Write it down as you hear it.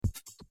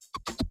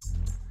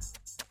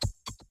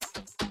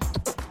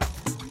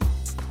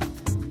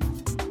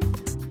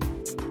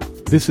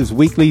This is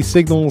Weekly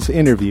Signals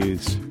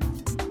Interviews,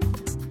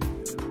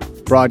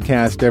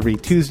 broadcast every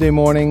Tuesday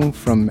morning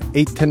from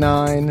 8 to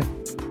 9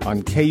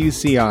 on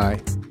KUCI,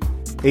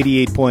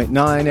 88.9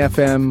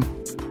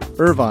 FM,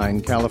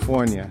 Irvine,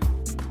 California.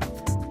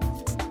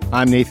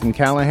 I'm Nathan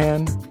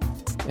Callahan.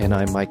 And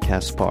I'm Mike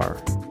Kaspar.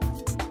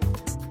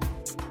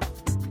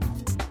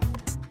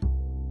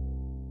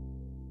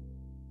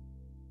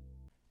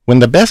 When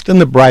the best and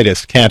the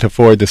brightest can't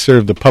afford to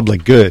serve the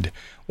public good,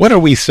 what are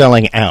we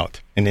selling out?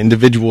 An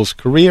individual's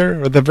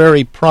career or the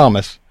very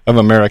promise of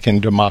American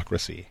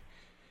democracy?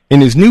 In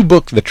his new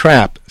book, The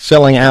Trap,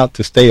 Selling Out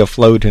to Stay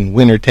Afloat in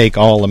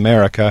Winner-Take-All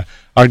America,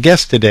 our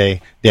guest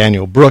today,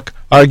 Daniel Brook,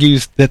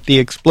 argues that the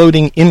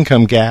exploding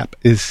income gap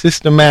is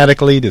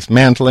systematically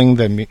dismantling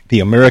the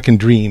American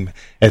dream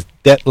as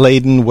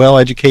debt-laden,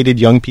 well-educated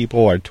young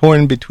people are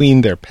torn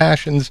between their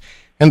passions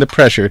and the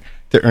pressure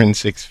to earn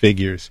six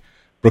figures.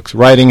 Brook's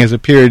writing has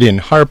appeared in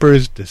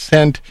Harper's,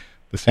 Dissent,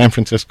 the San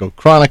Francisco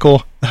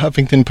Chronicle, the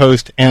Huffington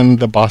Post, and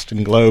the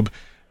Boston Globe.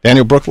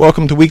 Daniel Brook,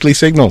 welcome to Weekly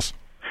Signals.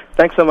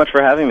 Thanks so much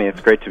for having me. It's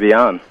great to be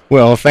on.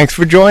 Well, thanks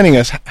for joining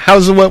us.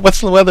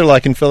 What's the weather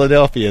like in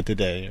Philadelphia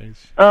today?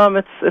 It's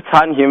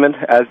hot and humid,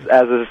 as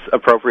is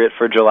appropriate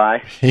for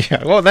July.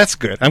 Yeah, well, that's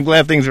good. I'm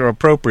glad things are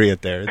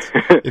appropriate there.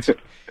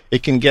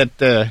 It can get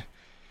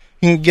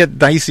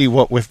dicey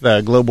with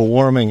global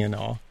warming and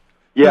all.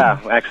 Yeah,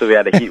 actually, we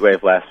had a heat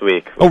wave last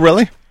week. Oh,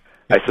 really?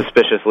 I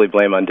suspiciously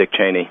blame on Dick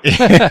Cheney.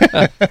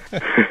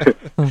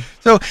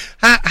 So,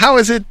 how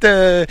is it?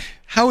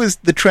 How is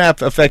The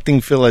Trap affecting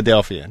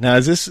Philadelphia? Now,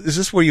 is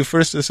this where you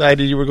first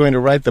decided you were going to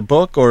write the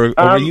book, or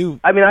were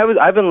you? I mean,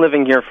 I've been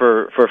living here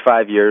for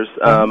 5 years.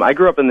 I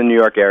grew up in the New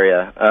York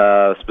area,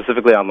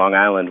 specifically on Long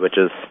Island, which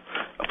is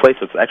a place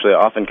that's actually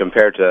often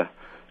compared to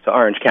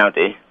Orange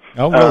County.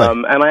 Oh,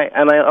 really?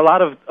 A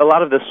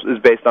lot of this is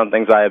based on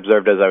things I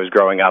observed as I was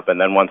growing up,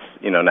 and then once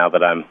now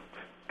that I'm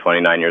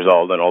 29 years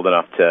old and old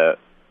enough to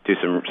do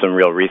some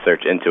real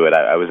research into it,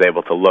 I was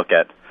able to look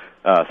at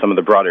some of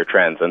the broader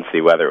trends and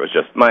see whether it was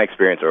just my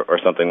experience or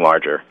something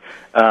larger.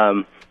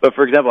 But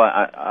for example,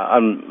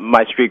 on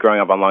my street growing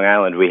up on Long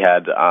Island, we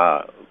had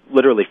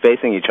literally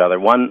facing each other.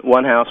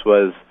 One house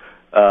was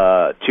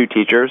two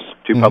teachers,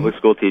 two public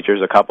school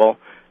teachers, a couple,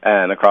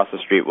 and across the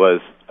street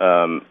was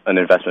an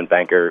investment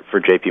banker for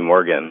J.P.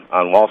 Morgan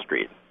on Wall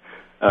Street.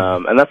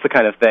 And that's the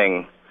kind of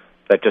thing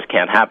that just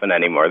can't happen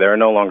anymore. There are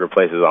no longer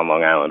places on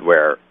Long Island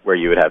where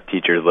you would have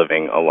teachers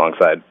living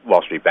alongside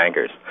Wall Street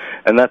bankers,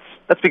 and that's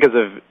because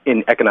of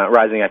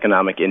rising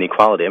economic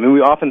inequality. I mean,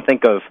 we often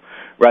think of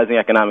rising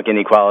economic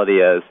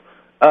inequality as,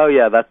 oh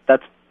yeah,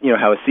 that's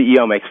how a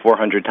CEO makes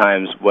 400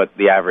 times what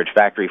the average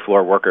factory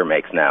floor worker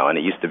makes now, and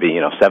it used to be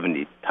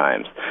 70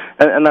 times,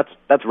 and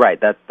that's right.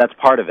 That's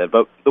part of it.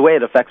 But the way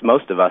it affects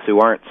most of us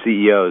who aren't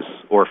CEOs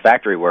or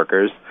factory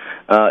workers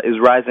is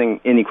rising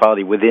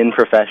inequality within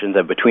professions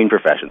and between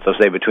professions. So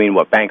say between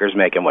what bankers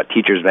make and what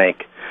teachers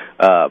make,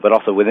 but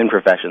also within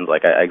professions.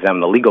 Like I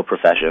examined the legal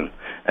profession,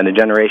 and a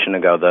generation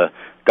ago, the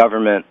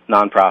government,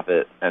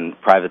 nonprofit, and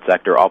private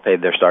sector all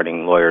paid their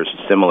starting lawyers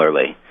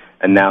similarly.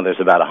 And now there's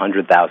about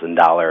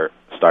 $100,000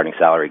 starting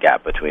salary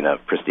gap between a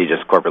prestigious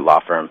corporate law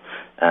firm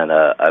and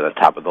a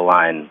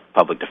top-of-the-line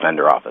public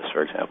defender office,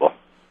 for example.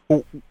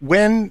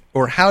 When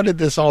or how did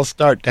this all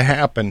start to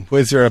happen?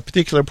 Was there a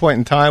particular point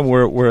in time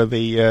where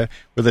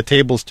the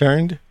tables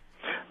turned?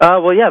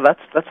 Well, yeah,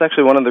 that's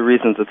actually one of the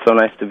reasons it's so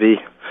nice to be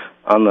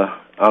on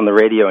the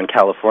radio in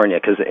California,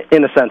 because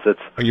in a sense it's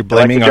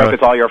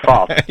it's all your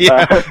fault.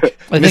 Yeah.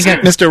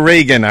 Mr.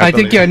 Reagan. I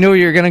think I knew where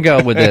you were going to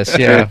go with this.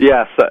 Yeah.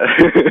 Yes.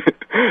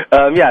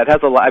 It has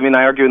a lot. I mean,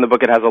 I argue in the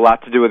book it has a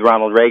lot to do with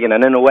Ronald Reagan,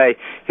 and in a way,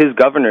 his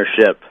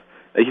governorship.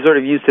 He sort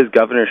of used his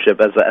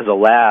governorship as a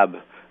lab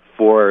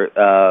for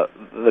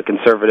the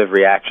conservative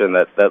reaction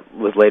that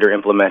was later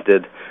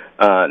implemented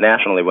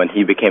nationally when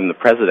he became the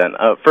president.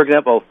 For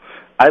example,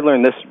 I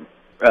learned this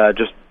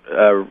just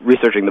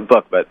researching the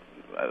book, but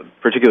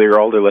particularly your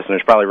older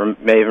listeners probably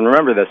may even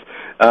remember this.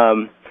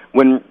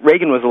 When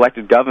Reagan was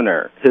elected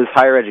governor, his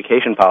higher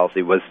education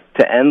policy was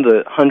to end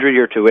the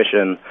 100-year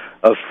tuition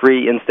of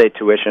free in-state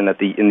tuition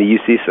in the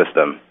UC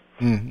system.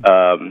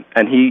 Mm-hmm.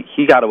 And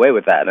he got away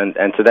with that,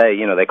 and today,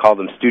 they call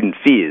them student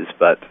fees,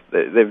 but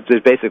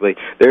there's basically,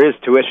 there is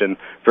tuition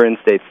for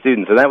in-state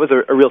students, and that was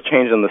a real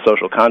change in the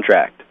social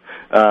contract.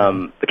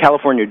 The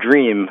California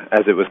Dream,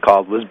 as it was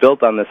called, was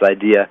built on this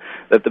idea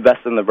that the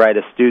best and the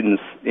brightest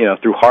students,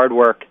 through hard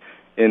work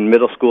in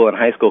middle school and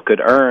high school, could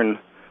earn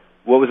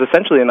what was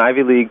essentially an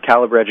Ivy League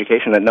caliber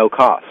education at no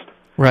cost.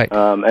 Right.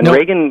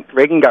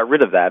 Reagan got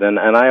rid of that, and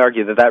I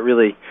argue that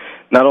really,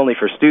 not only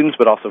for students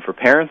but also for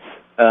parents,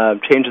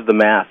 changes the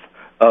math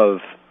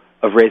of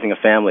raising a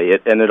family,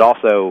 and it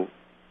also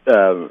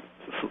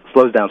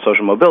slows down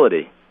social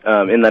mobility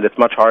in that it's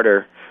much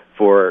harder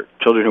for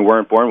children who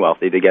weren't born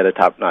wealthy to get a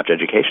top-notch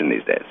education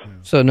these days.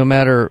 So no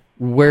matter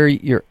where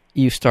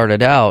you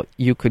started out,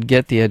 you could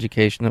get the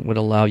education that would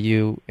allow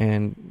you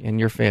and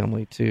your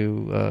family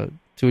to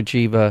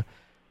achieve a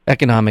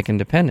economic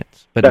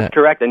independence. But that's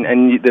correct.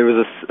 And there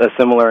was a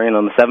similar, in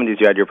the 70s,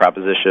 you had your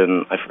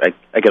proposition.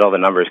 I get all the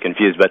numbers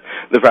confused, but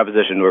the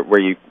proposition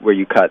where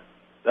you cut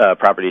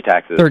property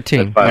taxes.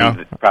 13.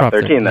 Prop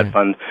 13 that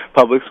fund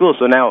public schools.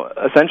 So now,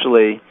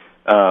 essentially,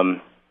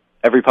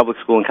 every public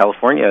school in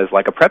California is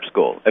like a prep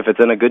school. If it's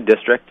in a good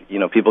district,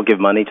 people give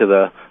money to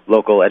the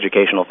local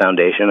educational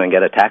foundation and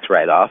get a tax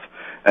write-off.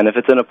 And if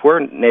it's in a poor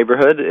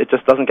neighborhood, it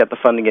just doesn't get the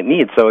funding it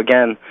needs. So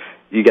again,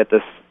 you get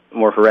this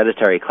more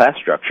hereditary class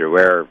structure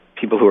where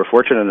people who are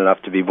fortunate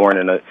enough to be born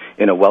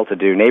in a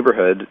well-to-do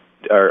neighborhood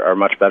are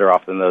much better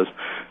off than those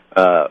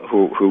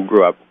who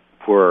grew up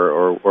poor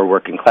or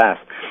working class.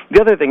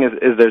 The other thing is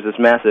there's this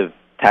massive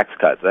tax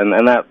cuts,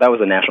 and that was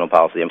a national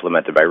policy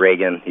implemented by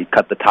Reagan. He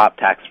cut the top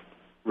tax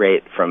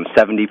rate from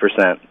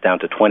 70% down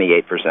to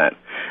 28%.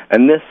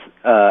 And this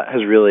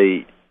has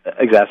really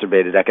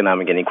exacerbated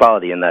economic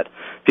inequality in that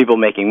people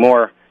making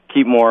more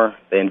keep more,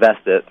 they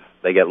invest it,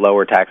 they get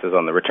lower taxes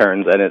on the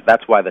returns, and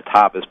that's why the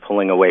top is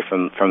pulling away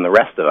from the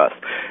rest of us.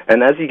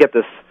 And as you get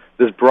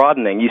this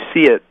broadening, you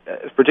see it,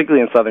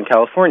 particularly in Southern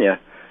California,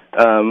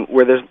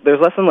 where there's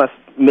less and less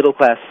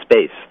middle-class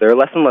space. There are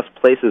less and less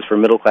places for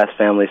middle-class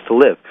families to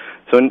live.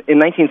 So in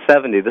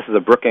 1970, this is a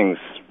Brookings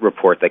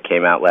report that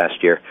came out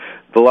last year,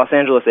 the Los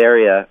Angeles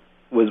area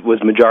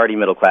was majority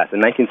middle class. In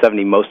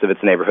 1970, most of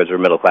its neighborhoods were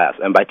middle class.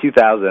 And by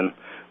 2000,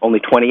 only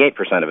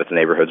 28% of its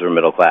neighborhoods were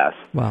middle class.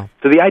 Wow.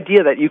 So the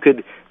idea that you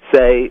could,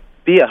 say,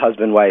 be a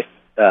husband-wife,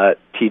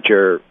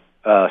 teacher,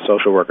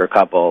 social worker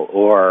couple,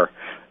 or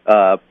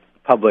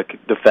public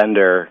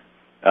defender,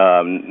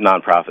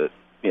 nonprofit,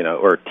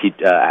 or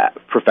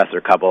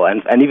professor couple,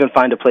 and even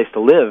find a place to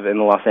live in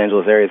the Los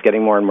Angeles area is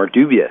getting more and more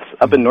dubious.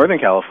 Up in Northern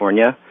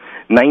California,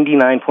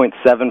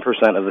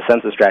 99.7% of the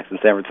census tracts in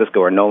San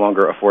Francisco are no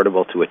longer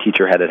affordable to a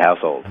teacher-headed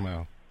household.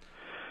 Wow.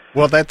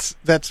 Well,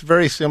 that's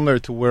very similar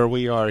to where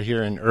we are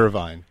here in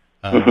Irvine.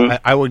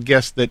 I would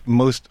guess that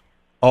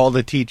all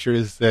the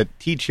teachers that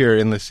teach here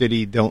in the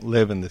city don't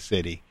live in the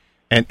city,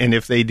 and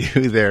if they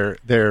do,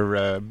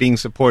 they're being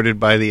supported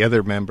by the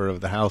other member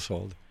of the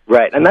household.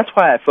 Right, and that's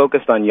why I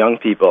focused on young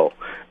people.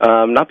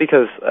 Not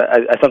because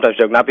I sometimes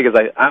joke, not because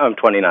I'm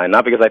 29,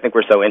 not because I think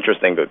we're so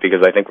interesting, but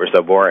because I think we're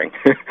so boring.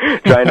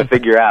 Trying to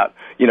figure out,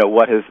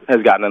 what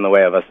has gotten in the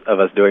way of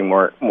us doing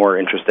more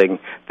interesting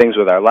things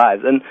with our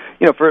lives. And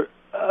for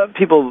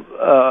people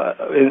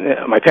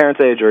in my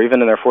parents' age, or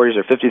even in their 40s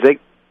or 50s, they,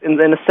 in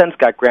a sense,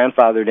 got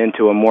grandfathered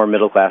into a more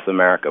middle class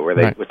America,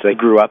 which they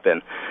grew up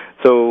in.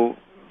 So,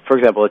 for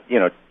example,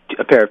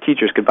 a pair of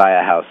teachers could buy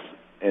a house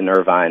in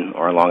Irvine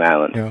or on Long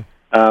Island. Yeah.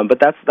 But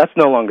that's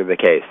no longer the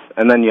case.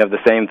 And then you have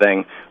the same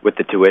thing with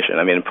the tuition.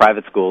 I mean,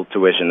 private school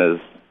tuition has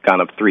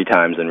gone up 3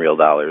 times in real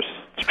dollars.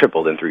 It's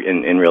tripled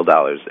in real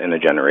dollars in a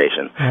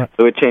generation. Right.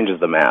 So it changes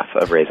the math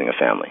of raising a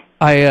family.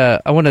 I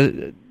want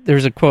to.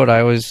 There's a quote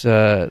I always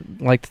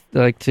like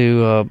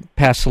to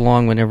pass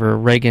along whenever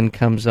Reagan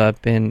comes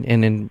up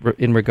in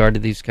regard to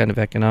these kind of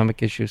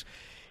economic issues.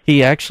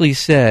 He actually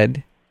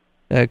said,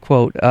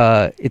 quote,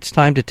 "It's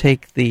time to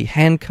take the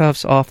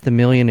handcuffs off the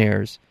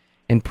millionaires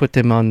and put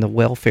them on the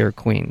welfare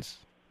queens."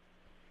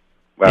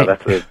 Wow,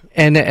 that's a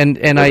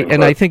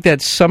I think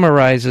that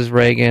summarizes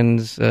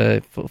Reagan's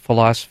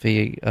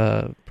philosophy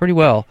pretty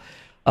well.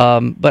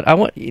 But I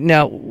want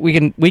now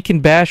we can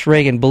bash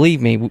Reagan.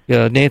 Believe me,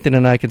 Nathan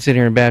and I can sit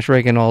here and bash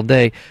Reagan all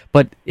day.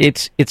 But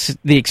it's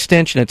the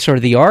extension. It's sort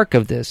of the arc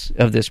of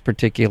this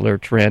particular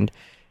trend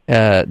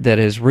that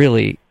has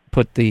really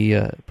put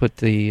the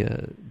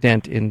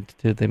dent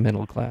into the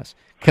middle class,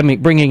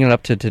 bringing it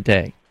up to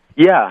today.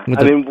 Yeah,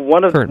 I mean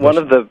one of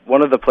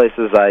the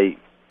places I,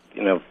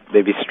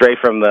 maybe stray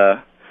from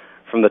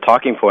the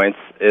talking points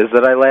is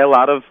that I lay a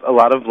lot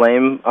of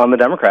blame on the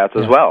Democrats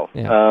as well.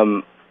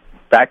 Yeah.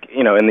 Back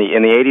in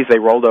the 80s they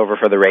rolled over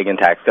for the Reagan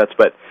tax cuts,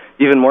 but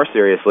even more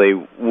seriously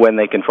when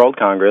they controlled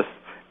Congress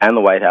and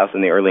the White House in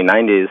the early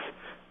 90s,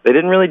 they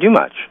didn't really do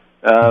much.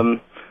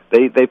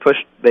 They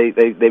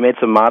made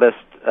some modest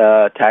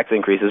tax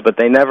increases, but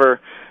they never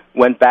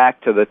went back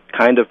to the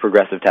kind of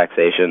progressive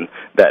taxation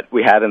that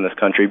we had in this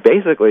country,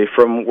 basically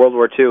from World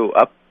War II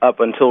up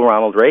until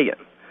Ronald Reagan.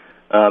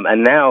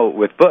 And now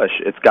with Bush,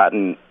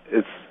 the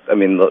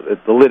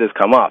lid has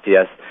come off. He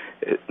has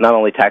not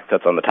only tax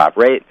cuts on the top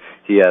rate,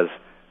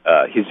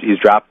 he's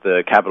dropped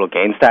the capital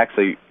gains tax,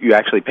 so you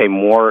actually pay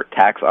more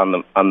tax on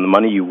the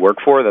money you work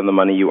for than the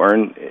money you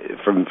earn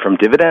from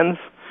dividends,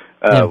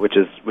 which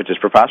is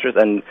preposterous.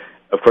 And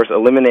of course,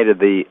 eliminated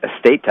the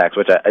estate tax,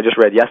 which I just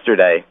read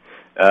yesterday.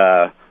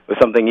 Was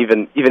something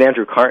even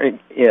Andrew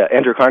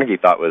Carnegie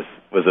thought was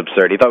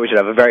absurd. He thought we should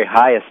have a very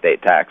high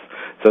estate tax,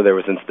 so there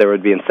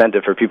would be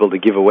incentive for people to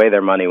give away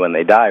their money when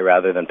they die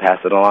rather than pass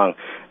it along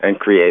and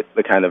create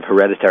the kind of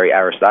hereditary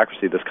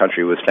aristocracy this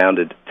country was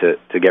founded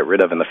to get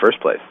rid of in the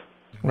first place.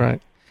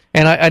 Right.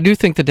 And I do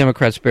think the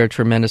Democrats bear a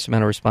tremendous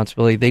amount of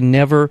responsibility. They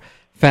never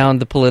found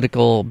the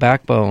political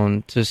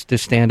backbone to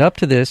stand up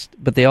to this,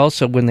 but they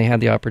also, when they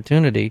had the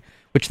opportunity,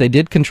 which they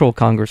did control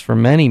Congress for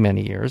many,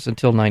 many years,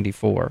 until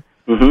 94,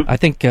 I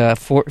think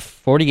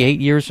 48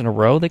 years in a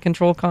row they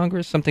control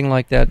Congress, something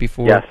like that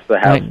before. Yes, the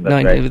House.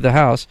 Right. The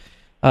House.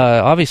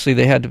 Obviously,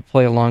 they had to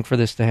play along for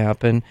this to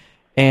happen,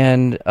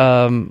 and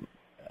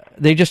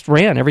they just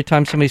ran. Every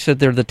time somebody said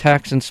they're the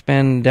tax and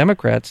spend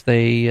Democrats,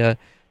 they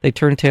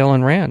turned tail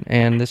and ran.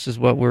 And this is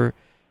what we're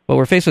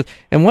faced with.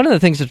 And one of the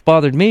things that's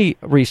bothered me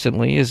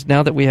recently is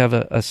now that we have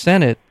a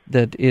Senate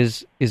that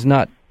is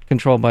not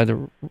controlled by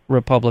the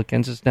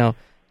Republicans, it's now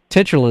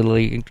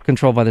titularly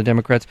controlled by the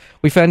Democrats.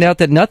 We found out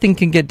that nothing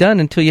can get done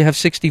until you have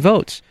 60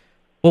 votes.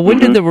 Well, when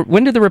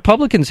did the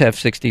Republicans have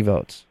 60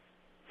 votes?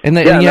 And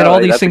yet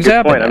all these things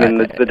happen. Point. I mean,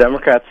 the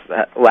Democrats'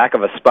 lack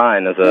of a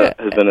spine has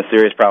been a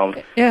serious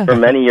problem for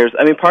many years.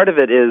 I mean, part of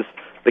it is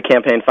the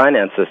campaign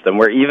finance system,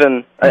 where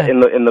even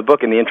in the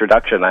book, in the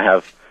introduction, I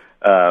have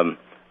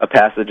a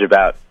passage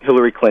about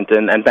Hillary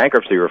Clinton and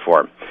bankruptcy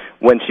reform.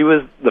 When she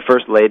was the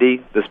first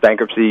lady, this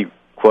bankruptcy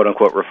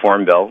quote-unquote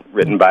reform bill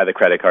written by the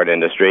credit card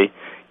industry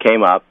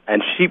came up,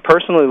 and she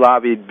personally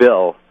lobbied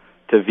Bill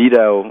to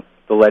veto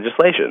the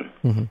legislation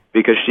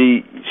because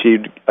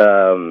she'd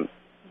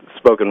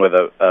spoken with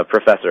a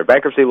professor of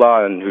bankruptcy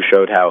law and who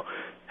showed how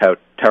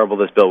terrible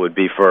this bill would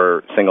be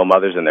for single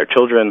mothers and their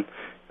children.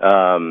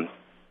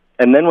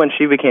 And then when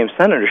she became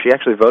senator, she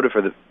actually voted for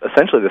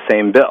essentially the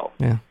same bill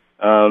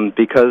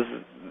because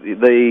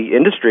the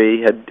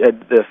industry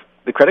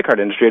the credit card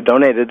industry had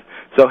donated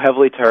so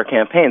heavily to her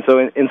campaign. So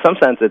in some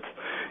sense, it's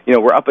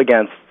we're up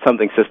against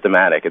something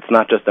systematic. It's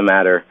not just a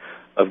matter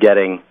of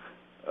getting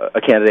a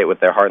candidate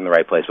with their heart in the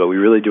right place, but we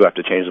really do have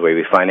to change the way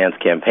we finance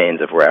campaigns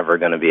if we're ever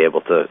going to be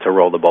able to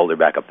roll the boulder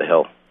back up the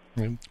hill.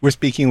 We're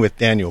speaking with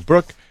Daniel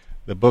Brook.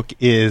 The book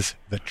is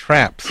The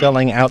Trap,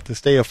 Selling Out to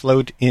Stay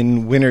Afloat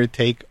in Winner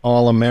Take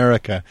All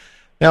America.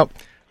 Now,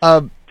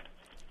 I've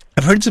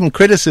heard some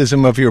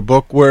criticism of your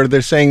book where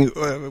they're saying,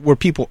 where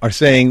people are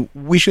saying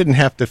we shouldn't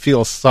have to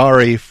feel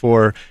sorry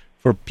for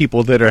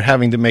people that are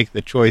having to make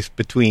the choice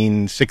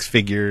between six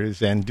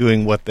figures and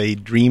doing what they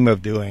dream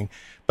of doing.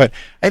 But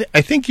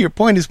I think your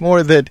point is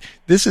more that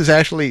this is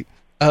actually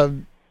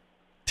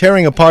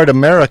tearing apart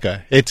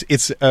America.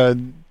 It's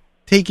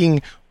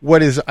taking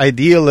what is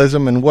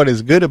idealism and what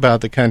is good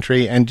about the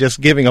country and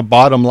just giving a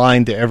bottom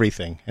line to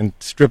everything and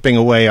stripping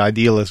away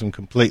idealism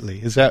completely.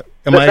 Is that?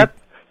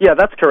 Yeah,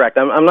 that's correct.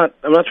 I'm not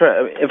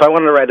sure. If I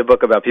wanted to write a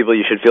book about people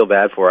you should feel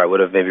bad for, I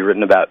would have maybe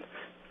written about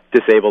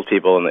disabled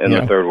people in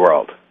the third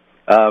world.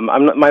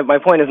 My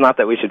point is not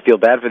that we should feel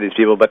bad for these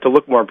people, but to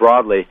look more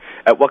broadly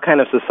at what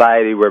kind of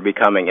society we're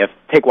becoming.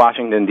 Take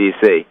Washington,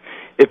 D.C.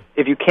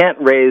 If you can't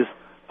raise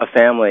a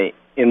family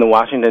in the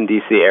Washington,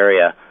 D.C.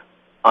 area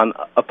on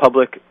a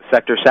public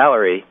sector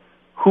salary,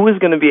 who is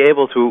going to be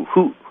able to,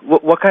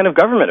 what kind of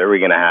government are we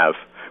going to have?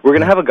 We're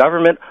going to have a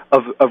government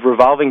of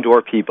revolving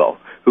door people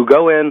who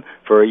go in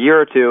for a year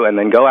or two and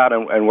then go out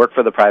and work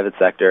for the private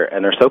sector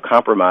and are so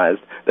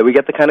compromised that we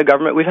get the kind of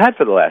government we've had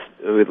for the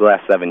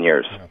last 7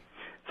 years. Yeah.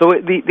 So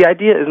the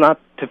idea is not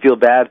to feel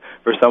bad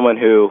for someone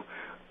who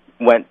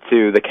went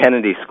to the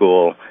Kennedy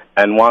School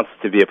and wants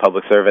to be a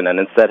public servant and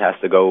instead has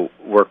to go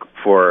work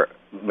for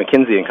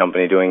McKinsey and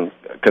Company doing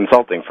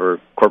consulting for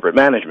corporate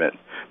management,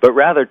 but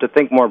rather to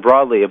think more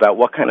broadly about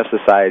what kind of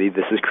society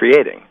this is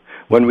creating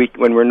when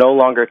we're no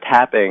longer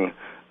tapping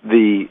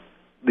the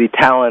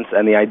talents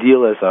and the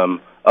idealism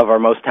of our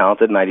most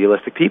talented and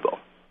idealistic people.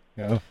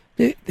 Yeah.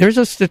 There's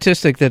a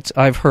statistic that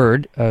I've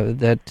heard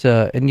that,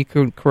 and you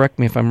can correct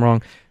me if I'm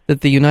wrong,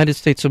 that the United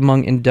States,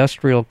 among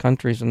industrial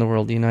countries in the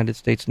world, the United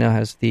States now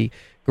has the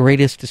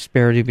greatest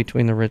disparity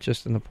between the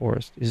richest and the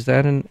poorest. Is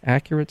that an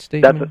accurate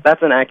statement?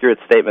 That's an accurate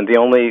statement. The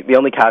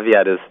only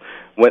caveat is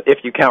if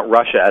you count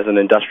Russia as an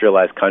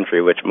industrialized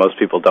country, which most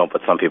people don't,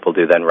 but some people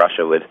do, then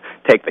Russia would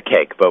take the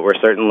cake. But we're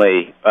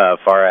certainly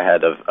far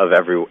ahead of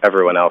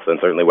everyone else, and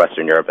certainly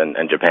Western Europe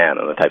and Japan,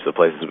 and the types of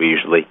places we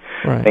usually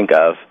think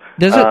of.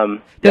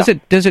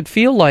 Does it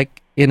feel like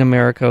in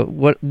America,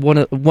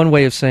 one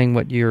way of saying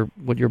what your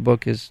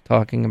book is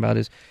talking about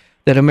is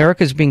that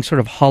America is being sort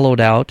of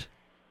hollowed out,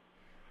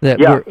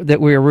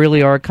 that we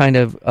really are kind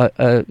of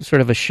a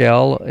sort of a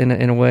shell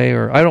in a way,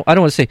 or I don't want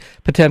to say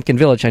Potemkin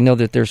Village. I know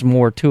that there's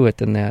more to it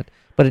than that,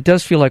 but it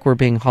does feel like we're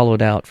being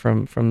hollowed out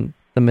from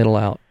the middle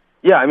out.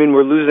 Yeah, I mean,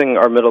 we're losing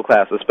our middle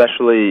class,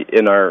 especially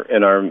in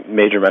our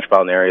major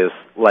metropolitan areas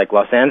like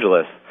Los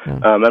Angeles. Yeah.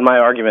 And my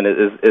argument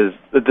is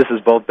that this is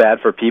both bad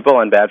for people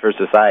and bad for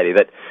society,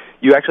 that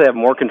you actually have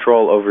more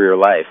control over your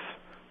life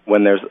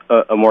when there's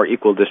a more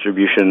equal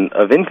distribution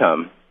of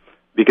income,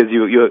 because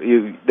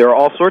there are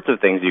all sorts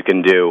of things you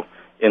can do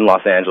in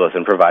Los Angeles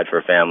and provide for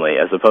a family,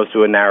 as opposed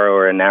to a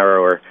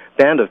narrower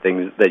band of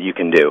things that you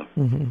can do.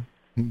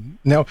 Mm-hmm.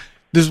 Now,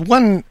 there's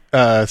one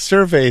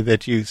survey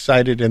that you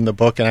cited in the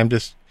book, and I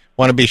just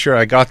want to be sure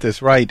I got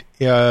this right.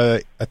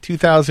 A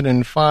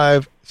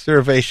 2005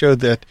 survey showed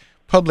that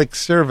public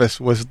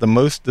service was the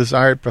most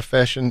desired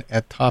profession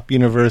at top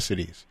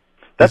universities.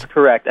 That's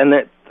correct, and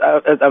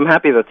I'm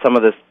happy that some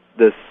of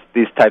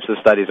these types of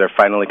studies are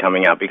finally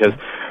coming out, because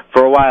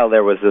for a while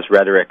there was this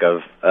rhetoric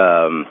of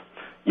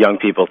young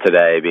people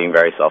today being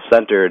very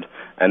self-centered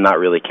and not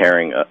really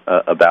caring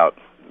about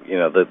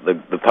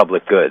the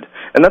public good,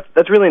 and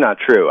that's really not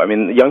true. I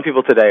mean, young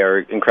people today are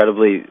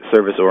incredibly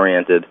service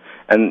oriented,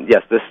 and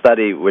yes, this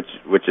study, which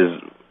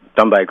is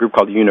done by a group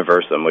called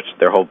Universum, which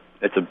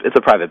it's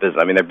a private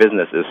business. I mean, their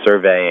business is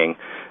surveying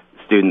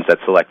students at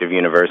selective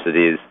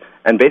universities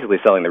and basically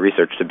selling the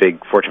research to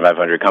big Fortune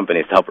 500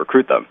 companies to help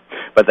recruit them.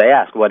 But they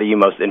ask, what are you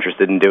most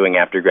interested in doing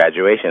after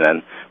graduation?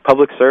 And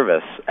public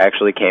service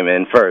actually came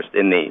in first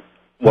in the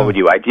what would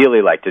you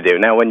ideally like to do?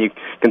 Now, when you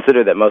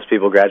consider that most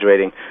people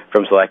graduating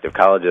from selective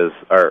colleges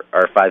are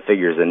 5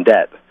 figures in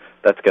debt,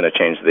 that's going to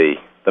change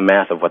the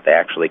math of what they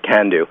actually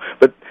can do.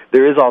 But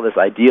there is all this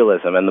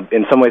idealism, and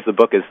in some ways the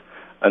book is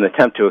an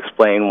attempt to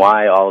explain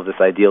why all of this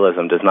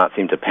idealism does not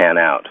seem to pan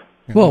out.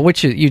 Well,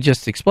 which you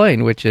just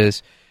explained, which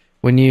is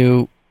when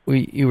you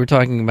were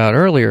talking about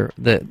earlier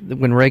that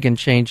when Reagan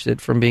changed it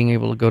from being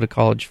able to go to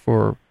college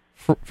from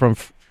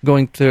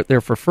going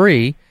there for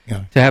free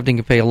to having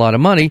to pay a lot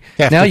of money.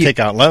 Now you take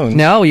out loans.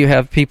 Now you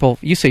have people,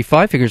 you say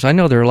 5 figures. I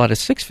know there are a lot of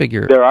 6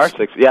 figure. There are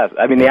 6, yes.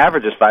 I mean, the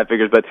average is 5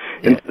 figures, but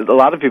a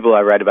lot of people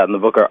I write about in the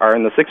book are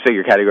in the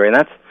 6-figure category, and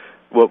that's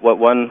what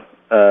one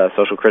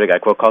social critic I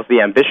quote calls the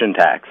ambition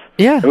tax.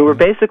 Yeah. I mean, we're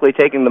basically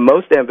taking the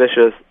most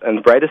ambitious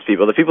and brightest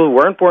people, the people who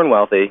weren't born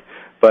wealthy,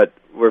 but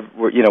were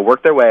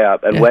worked their way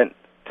up and went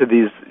to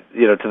these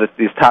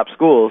these top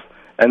schools,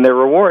 and their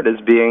reward is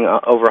being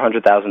over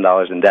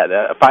 $100,000 in debt.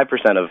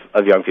 5%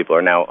 of young people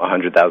are now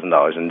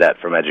 $100,000 in debt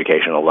from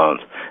educational loans,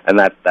 and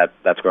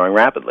that's growing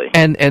rapidly.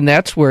 And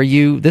that's where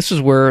this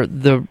is where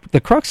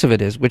the crux of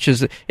it is, which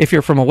is if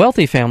you're from a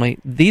wealthy family,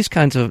 these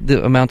kinds of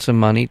the amounts of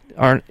money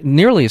aren't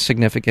nearly as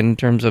significant in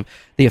terms of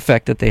the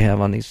effect that they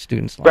have on these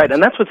students' lives. Right,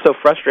 and that's what's so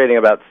frustrating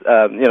about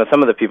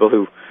some of the people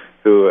who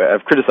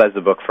have criticized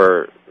the book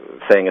for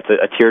saying it's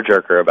a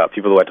tearjerker about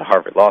people who went to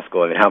Harvard Law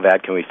School. I mean, how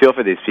bad can we feel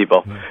for these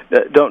people?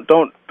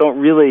 Don't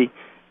really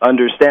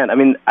understand. I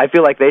mean, I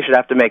feel like they should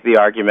have to make the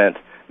argument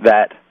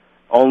that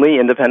only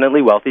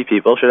independently wealthy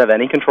people should have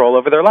any control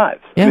over their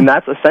lives. Yeah. I mean,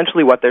 that's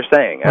essentially what they're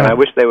saying, and I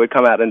wish they would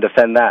come out and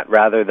defend that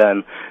rather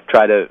than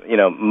try to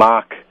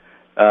mock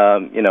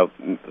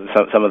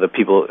some of the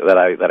people that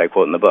I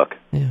quote in the book.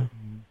 Yeah.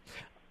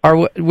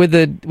 With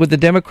the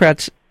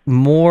Democrats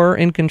more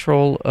in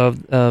control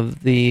of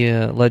the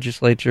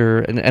legislature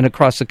and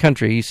across the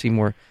country, you see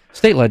more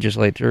state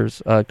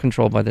legislatures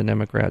controlled by the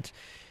Democrats.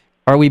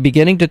 Are we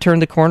beginning to turn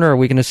the corner? Are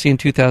we going to see in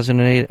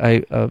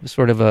 2008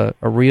 sort of a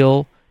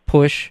real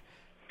push?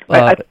 Go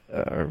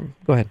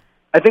ahead.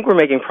 I think we're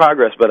making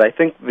progress, but I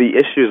think the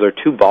issues are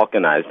too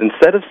balkanized.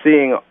 Instead of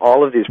seeing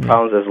all of these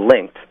problems as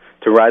linked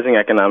to rising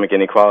economic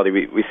inequality,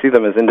 we see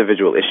them as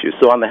individual issues.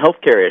 So on the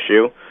healthcare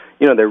issue,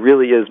 there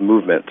really is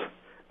movement.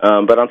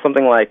 But on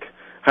something like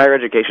higher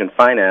education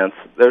finance,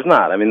 there's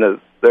not. I mean,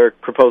 there are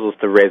proposals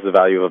to raise the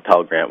value of a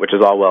Pell Grant, which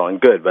is all well and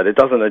good, but it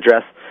doesn't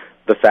address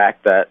the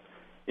fact that,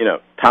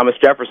 Thomas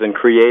Jefferson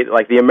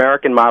the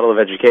American model of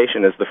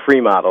education is the free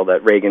model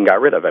that Reagan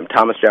got rid of. And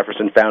Thomas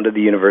Jefferson founded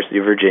the University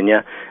of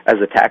Virginia as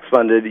a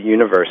tax-funded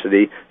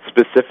university,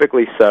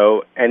 specifically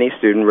so any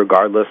student,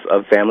 regardless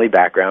of family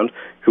background,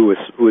 who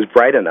was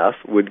bright enough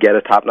would get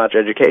a top-notch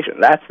education.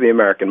 That's the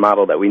American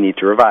model that we need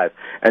to revive.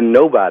 And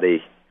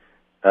nobody,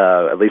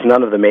 at least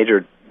none of the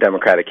major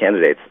Democratic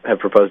candidates, have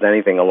proposed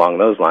anything along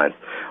those lines.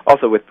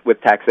 Also,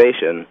 with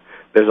taxation,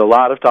 there's a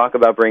lot of talk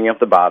about bringing up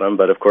the bottom,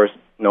 but of course,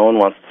 no one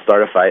wants to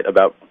start a fight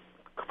about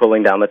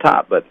pulling down the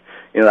top. But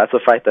that's a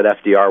fight that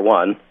FDR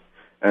won,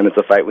 and it's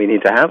a fight we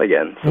need to have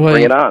again. So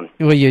bring it on.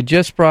 Well, you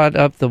just brought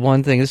up the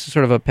one thing. This is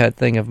sort of a pet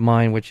thing of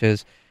mine, which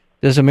is,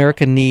 does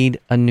America need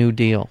a New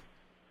Deal?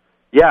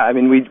 Yeah, I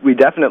mean, we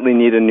definitely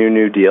need a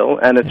New Deal,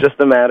 and it's just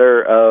a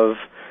matter of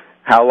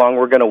how long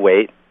we're going to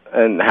wait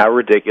and how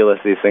ridiculous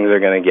these things are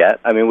going to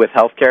get. I mean, with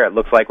healthcare, it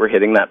looks like we're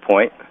hitting that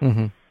point.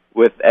 Mm-hmm.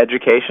 With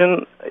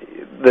education,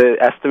 the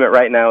estimate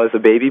right now is a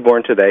baby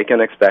born today can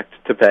expect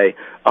to pay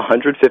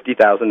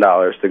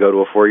 $150,000 to go to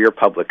a 4-year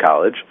public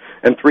college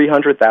and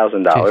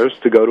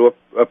 $300,000 to go to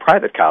a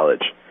private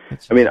college.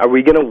 I mean, are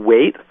we going to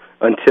wait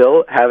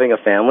until having a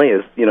family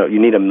is, you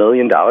need $1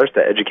 million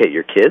to educate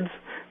your kids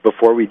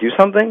before we do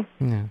something?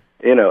 Yeah.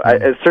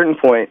 At a certain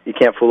point, you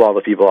can't fool all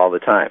the people all the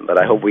time, but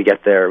I hope we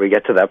get there. We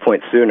get to that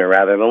point sooner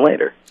rather than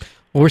later.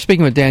 Well, we're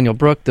speaking with Daniel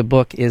Brook. The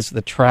book is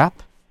The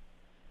Trap,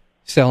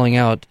 Selling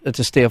Out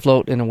to Stay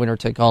Afloat in a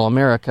Winner-Take-All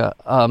America.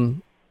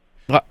 Go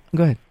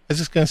ahead. I was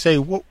just going to say,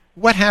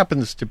 what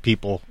happens to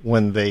people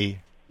when they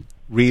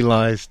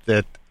realize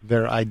that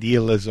their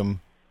idealism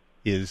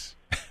is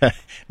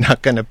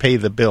not going to pay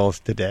the bills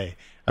today?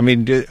 I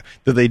mean, do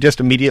they just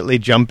immediately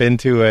jump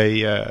into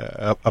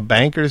a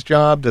banker's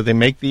job? Do they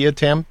make the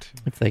attempt?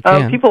 If they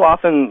can. People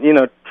often,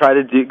 try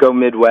to go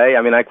midway.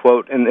 I mean, I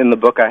quote in the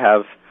book. I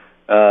have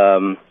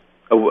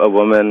a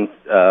woman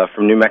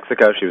from New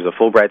Mexico. She was a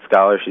Fulbright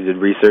scholar. She did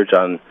research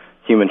on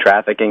human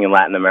trafficking in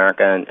Latin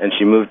America, and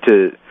she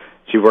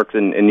works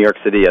in New York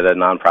City at a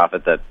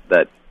nonprofit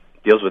that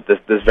deals with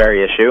this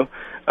very issue.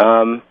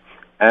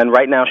 And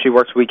right now she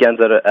works weekends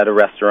at a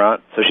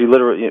restaurant, so she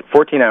literally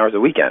 14 hours a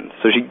weekend.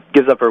 So she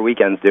gives up her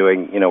weekends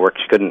doing work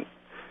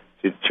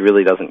she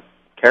really doesn't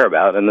care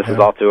about, and this is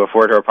all to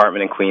afford her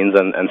apartment in Queens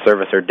and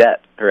service her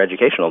debt, her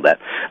educational debt.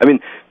 I mean,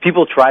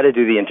 people try to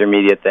do the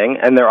intermediate thing,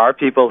 and there are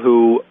people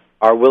who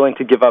are willing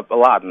to give up a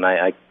lot, and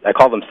I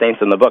call them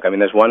saints in the book. I mean,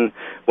 there's one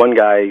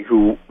guy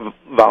who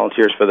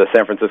volunteers for the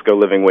San Francisco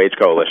Living Wage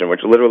Coalition,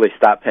 which literally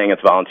stopped paying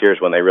its volunteers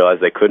when they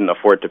realized they couldn't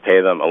afford to pay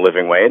them a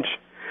living wage,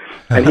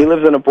 and he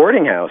lives in a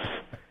boarding house.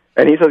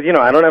 And he says,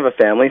 I don't have a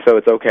family, so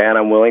it's okay, and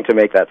I'm willing to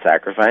make that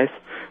sacrifice.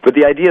 But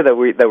the idea that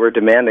we're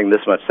demanding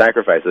this much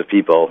sacrifice of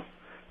people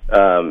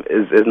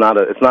is not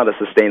a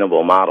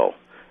sustainable model.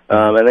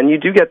 And then you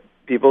do get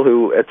people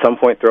who at some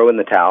point throw in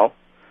the towel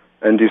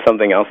and do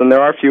something else, and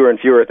there are fewer and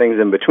fewer things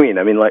in between.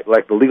 I mean,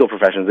 like the legal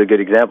profession is a good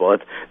example.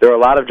 There are a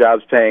lot of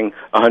jobs paying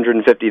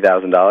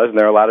 $150,000, and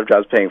there are a lot of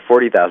jobs paying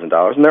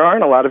 $40,000, and there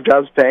aren't a lot of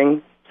jobs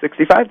paying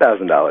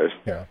 $65,000.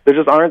 Yeah. There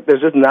just aren't.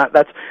 There's just not.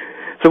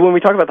 So when we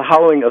talk about the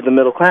hollowing of the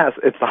middle class,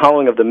 it's the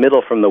hollowing of the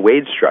middle from the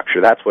wage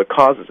structure. That's what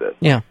causes it.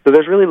 Yeah. So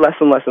there's really less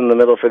and less in the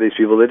middle for these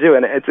people to do,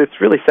 and it's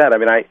really sad. I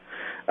mean,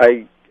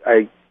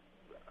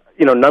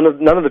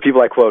 none of the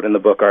people I quote in the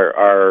book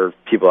are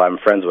people I'm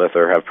friends with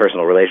or have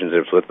personal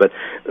relationships with, but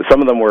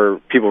some of them were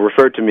people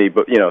referred to me,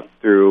 but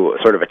through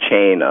sort of a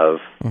chain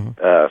of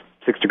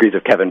 6 Degrees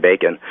of Kevin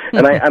Bacon.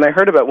 And I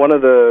heard about one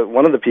of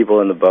the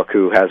people in the book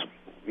who has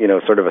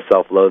sort of a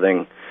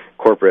self-loathing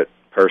corporate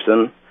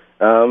person.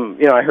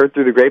 I heard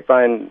through the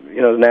grapevine,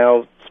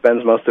 now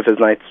spends most of his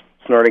nights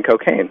snorting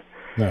cocaine.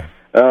 Yeah.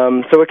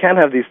 So it can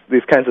have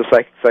these kinds of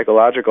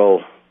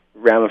psychological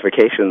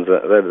ramifications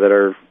that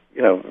are,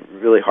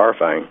 really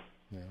horrifying.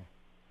 Yeah.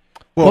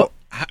 Well,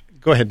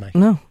 go ahead, Mike.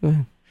 No, go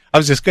ahead. I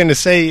was just going to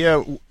say,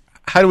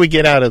 how do we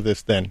get out of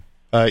this then?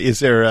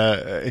 Is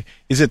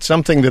it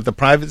something that the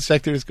private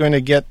sector is going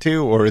to get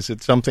to, or is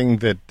it something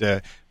that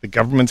the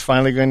government's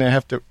finally going to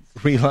have to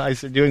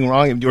realize they're doing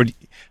wrong? Or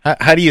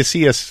how do you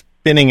see us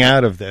spinning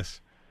out of this?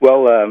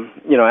 Well,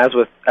 as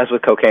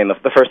with cocaine,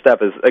 the first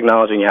step is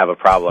acknowledging you have a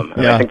problem,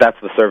 and I think that's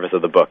the service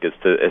of the book is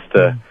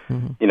to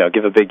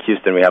give a big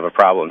Houston, we have a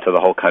problem to the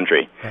whole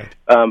country. Right.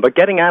 But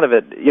getting out of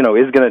it,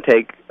 is going to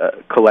take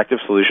collective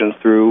solutions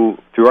through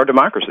our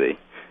democracy.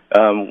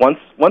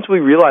 Once we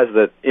realize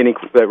that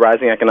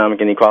rising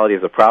economic inequality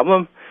is a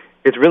problem,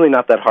 it's really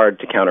not that hard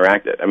to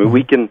counteract it. I mean,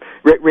 we can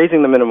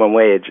raising the minimum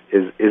wage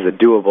is a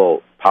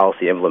doable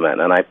policy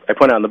implement, and I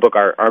point out in the book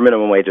our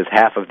minimum wage is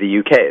half of the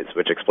UK's,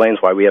 which explains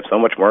why we have so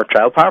much more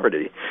child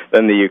poverty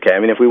than the UK. I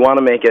mean, if we want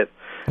to make it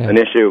an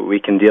issue, we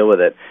can deal with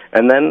it.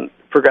 And then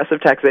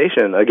progressive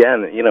taxation,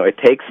 again, it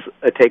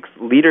takes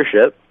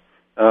leadership,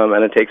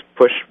 and it takes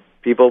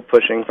people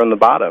pushing from the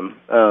bottom.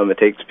 It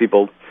takes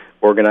people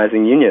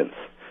organizing unions.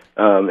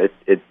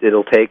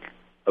 It'll take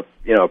a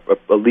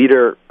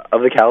leader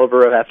of the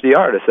caliber of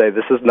FDR to say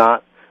this is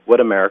not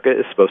what America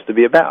is supposed to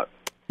be about.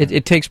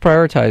 It takes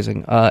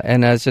prioritizing.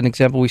 And as an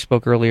example, we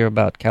spoke earlier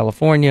about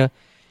California.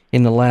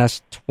 In the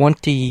last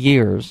 20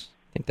 years,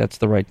 I think that's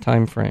the right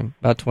time frame,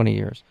 about 20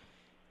 years,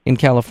 in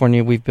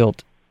California we've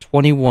built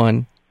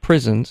 21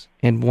 prisons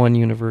and 1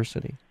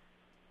 university.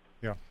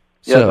 Yeah,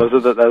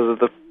 those are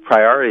the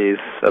priorities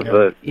of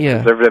the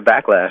conservative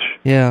backlash.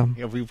 Yeah,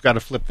 we've got to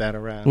flip that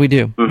around. We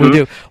do. Mm-hmm. We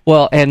do.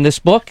 Well, and this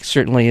book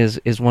certainly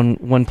is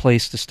one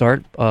place to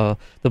start. The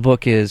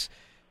book is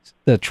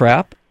The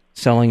Trap,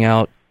 Selling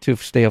Out to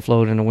Stay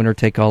Afloat in a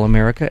Winner-Take-All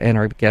America, and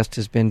our guest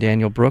has been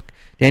Daniel Brook.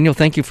 Daniel,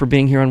 thank you for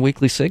being here on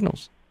Weekly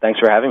Signals. Thanks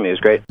for having me. It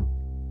was great.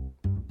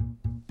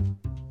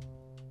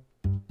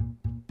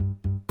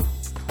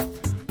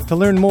 To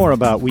learn more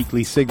about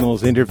Weekly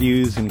Signals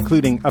interviews,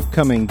 including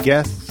upcoming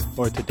guests,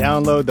 or to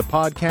download the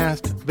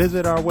podcast,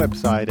 visit our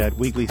website at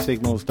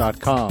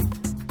weeklysignals.com.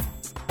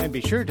 And be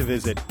sure to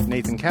visit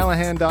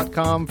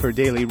nathancallahan.com for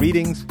daily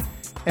readings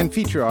and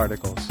feature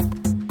articles.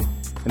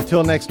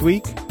 Until next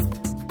week,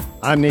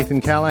 I'm Nathan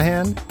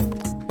Callahan.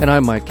 And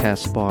I'm Mike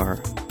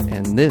Kaspar.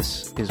 And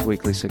this is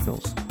Weekly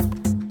Signals.